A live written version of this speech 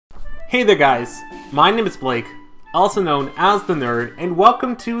Hey there guys, my name is Blake, also known as The Nerd, and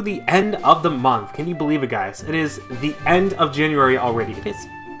welcome to the end of the month. Can you believe it, guys? It is the end of January already. It is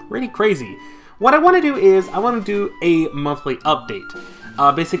pretty crazy. What I want to do is, I want to do a monthly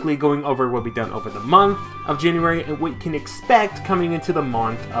update. Basically going over what we've done over the month of January and what you can expect coming into the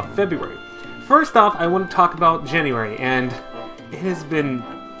month of February. First off, I want to talk about January, and it has been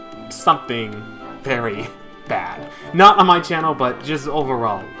something very bad. Not on my channel, but just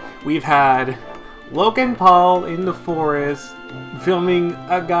overall. We've had Logan Paul in the forest filming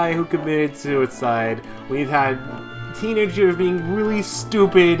a guy who committed suicide. We've had teenagers being really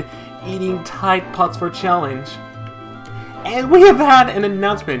stupid eating Tide Pods for challenge. And we have had an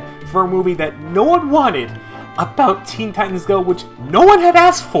announcement for a movie that no one wanted about Teen Titans Go, which no one had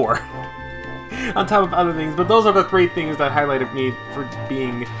asked for. On top of other things, but those are the three things that highlighted me for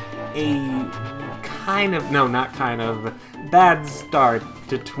being a bad start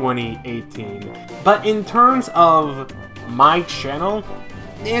to 2018. But in terms of my channel,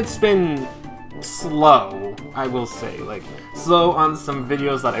 it's been slow, I will say. Like, slow on some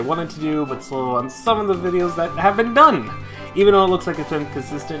videos that I wanted to do, but slow on some of the videos that have been done. Even though it looks like it's been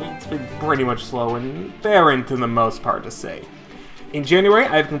consistent, it's been pretty much slow and barren to the most part to say. In January,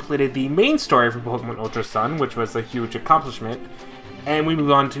 I've completed the main story for Pokemon Ultra Sun, which was a huge accomplishment. And we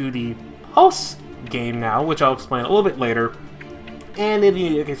move on to the post-game now, which I'll explain a little bit later. And in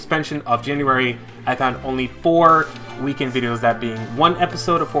the expansion of January, I found only 4 weekend videos, that being 1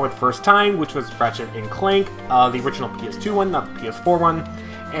 episode of For the First Time, which was Ratchet and Clank, the original PS2 one, not the PS4 one,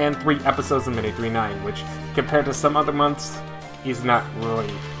 and 3 episodes of Midday 39, which, compared to some other months, is not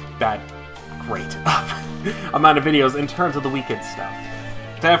really that great of amount of videos in terms of the weekend stuff.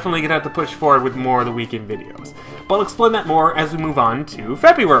 Definitely gonna have to push forward with more of the weekend videos. But I'll explain that more as we move on to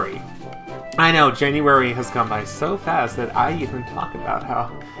February. I know, January has gone by so fast that I even talk about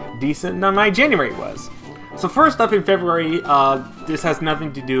how decent my January was. So first up in February, this has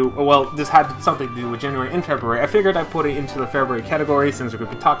nothing to do, well, this had something to do with January and February. I figured I'd put it into the February category since we're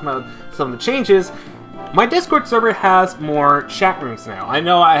going to be talking about some of the changes. My Discord server has more chat rooms now. I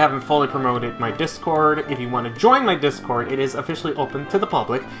know I haven't fully promoted my Discord. If you want to join my Discord, it is officially open to the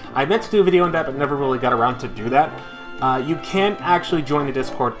public. I meant to do a video on that, but never really got around to do that. You can actually join the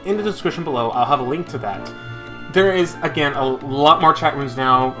Discord in the description below. I'll have a link to that. There is, again, a lot more chat rooms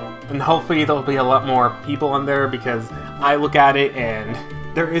now, and hopefully there'll be a lot more people on there, because I look at it and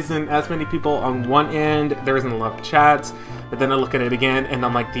there isn't as many people on one end, there isn't a lot of chats, but then I look at it again and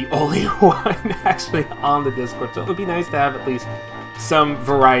I'm like the only one actually on the Discord, so it would be nice to have at least some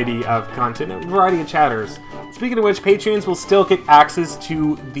variety of content, and variety of chatters. Speaking of which, Patreons will still get access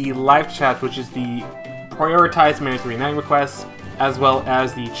to the live chat, which is the prioritized Midday 39 requests, as well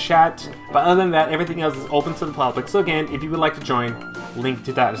as the chat. But other than that, everything else is open to the public. So again, if you would like to join, link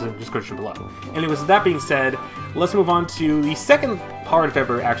to that is in the description below. Anyways, with that being said, let's move on to the second part of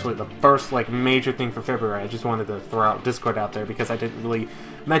February, actually the first major thing for February. I just wanted to throw out Discord out there because I didn't really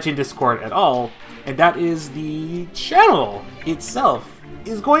mention Discord at all. And that is the channel itself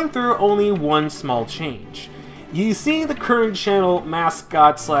is going through only one small change. You see the current channel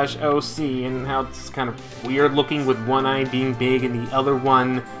mascot / OC and how it's kind of weird looking with one eye being big and the other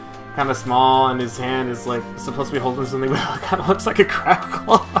one kind of small, and his hand is supposed to be holding something but it kind of looks like a crab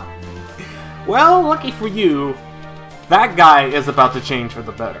claw. Well, lucky for you, that guy is about to change for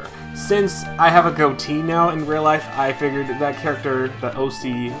the better. Since I have a goatee now in real life, I figured that character, the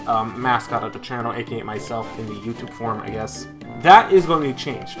OC mascot of the channel, aka myself in the YouTube form, I guess, that is going to be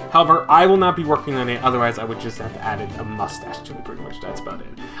changed. However, I will not be working on it, otherwise I would just have added a mustache to it, pretty much. That's about it.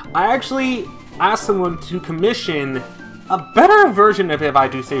 I actually asked someone to commission a better version of it, if I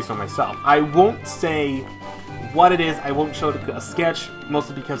do say so myself. I won't say what it is, I won't show a sketch,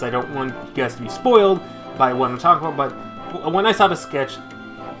 mostly because I don't want you guys to be spoiled by what I'm talking about, but when I saw the sketch,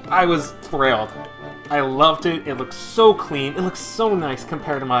 I was thrilled. I loved it. It looks so clean. It looks so nice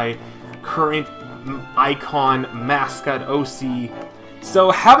compared to my current icon mascot OC.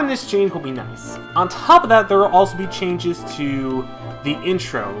 So having this change will be nice. On top of that, there will also be changes to the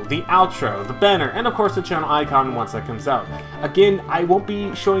intro, the outro, the banner, and of course the channel icon once that comes out. Again, I won't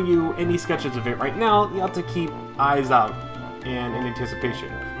be showing you any sketches of it right now. You have to keep eyes out and in anticipation.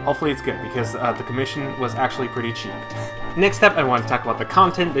 Hopefully it's good, because the commission was actually pretty cheap. Next up, I want to talk about the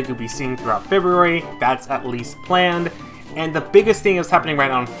content that you'll be seeing throughout February. That's at least planned. And the biggest thing that's happening right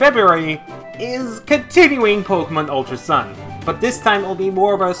now in February is continuing Pokemon Ultra Sun. But this time it'll be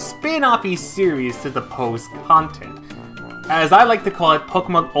more of a spin-off-y series to the post content. As I like to call it,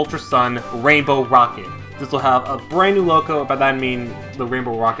 Pokemon Ultra Sun Rainbow Rocket. This will have a brand new logo, by that I mean the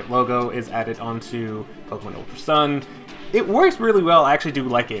Rainbow Rocket logo is added onto Pokemon Ultra Sun. It works really well, I actually do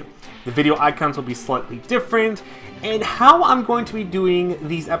like it. the video icons will be slightly different, and how I'm going to be doing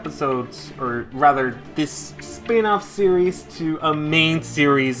these episodes, or rather this spin-off series to a main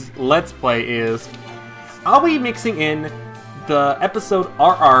series Let's Play is, I'll be mixing in the episode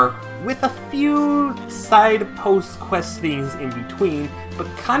RR with a few side post-quest things in between, but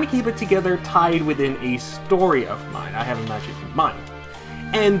kind of keep it together tied within a story of mine. I have a magic in mind.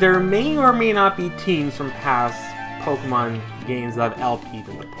 And there may or may not be teams from past Pokemon games that I've LP'd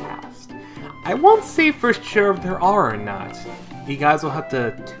in the past. I won't say for sure if there are or not. You guys will have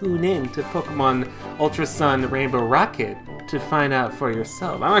to tune in to Pokemon Ultra Sun Rainbow Rocket to find out for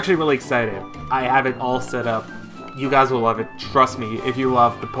yourself. I'm actually really excited. I have it all set up. You guys will love it. Trust me, if you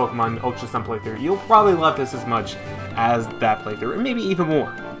love the Pokemon Ultra Sun playthrough, you'll probably love this as much as that playthrough, and maybe even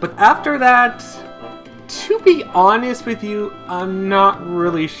more. But after that, to be honest with you, I'm not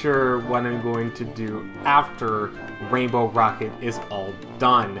really sure what I'm going to do after Rainbow Rocket is all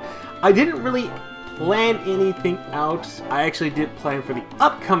done. I didn't really plan anything out. I actually did plan for the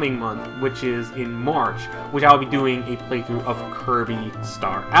upcoming month, which is in March, which I'll be doing a playthrough of Kirby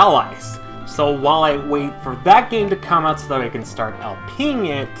Star Allies. So while I wait for that game to come out so that I can start LPing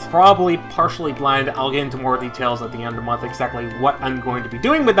it, probably partially blind, I'll get into more details at the end of the month exactly what I'm going to be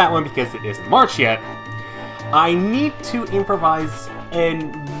doing with that one because it isn't March yet. I need to improvise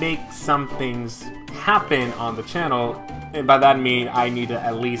and make some things happen on the channel, and by that I mean I need to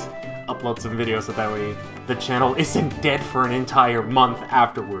at least upload some videos so that way the channel isn't dead for an entire month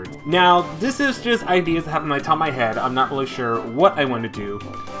afterwards. Now, this is just ideas that have in the top of my head. I'm not really sure what I want to do,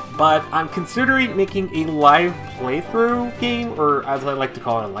 but I'm considering making a live playthrough game, or as I like to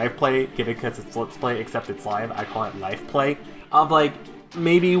call it, a live play, given because it's Let's Play, except it's live, I call it live play, of like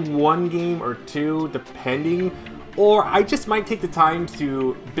maybe one game or two, depending. Or I just might take the time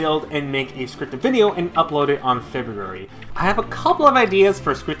to build and make a scripted video and upload it on February. I have a couple of ideas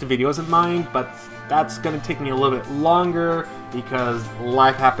for scripted videos in mind, but that's going to take me a little bit longer because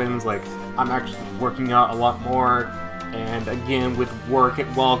life happens, like I'm actually working out a lot more, and again with work at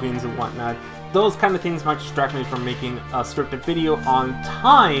Walgreens and whatnot, those kind of things might distract me from making a scripted video on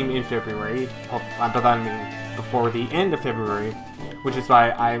time in February, by that I mean before the end of February. Which is why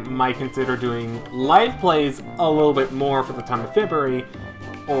I might consider doing live plays a little bit more for the time of February,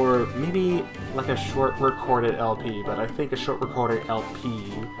 or maybe like a short recorded LP, but I think a short recorded LP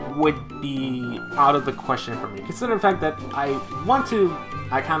would be out of the question for me. Consider the fact that I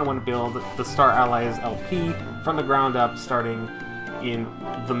kind of want to build the Star Allies LP from the ground up starting in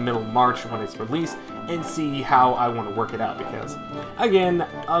the middle of March when it's released, and see how I want to work it out, because again,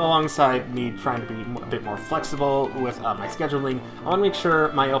 alongside me trying to be a bit more flexible with my scheduling, I want to make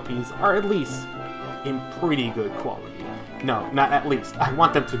sure my LPs are at least in pretty good quality. No, not at least. I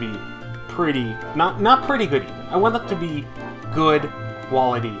want them to be pretty, not pretty good even. I want them to be good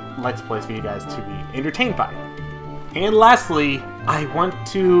quality Let's Plays for you guys to be entertained by. And lastly, I want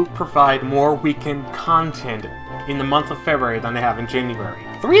to provide more weekend content in the month of February than I have in January.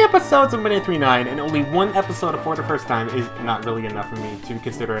 3 episodes of Minute 39 and only 1 episode of For the First Time is not really enough for me to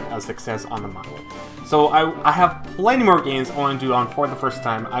consider it a success on the month. So I have plenty more games I want to do on For the First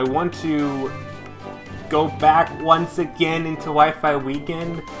Time. I want to go back once again into Wi-Fi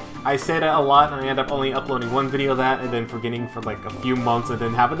Weekend. I say that a lot and I end up only uploading 1 video of that and then forgetting for like a few months and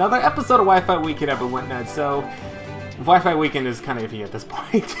then have another episode of Wi-Fi Weekend up and whatnot. So Wi-Fi Weekend is kind of iffy at this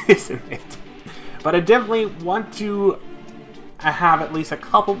point, isn't it? But I definitely want to have at least a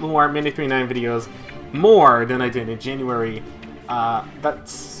couple more Minute 39 videos more than I did in January.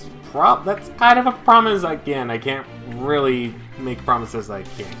 That's kind of a promise. Again, I can't really make promises I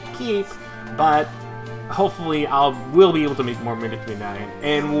can't keep, but hopefully will be able to make more Minute 39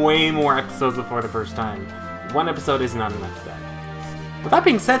 and way more episodes before the first time. 1 episode is not enough for that. With that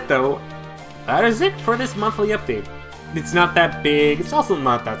being said though, that is it for this monthly update. It's not that big, it's also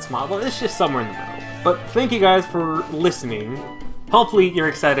not that small, but it's just somewhere in the middle. But thank you guys for listening. Hopefully you're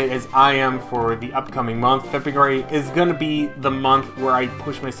excited as I am for the upcoming month. February is gonna be the month where I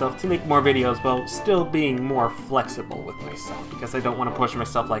push myself to make more videos while still being more flexible with myself, because I don't want to push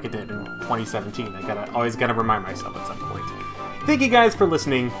myself like I did in 2017. Always gotta remind myself at some point. Thank you guys for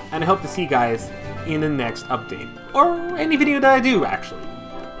listening, and I hope to see you guys in the next update. Or any video that I do, actually.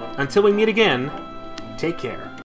 Until we meet again, take care.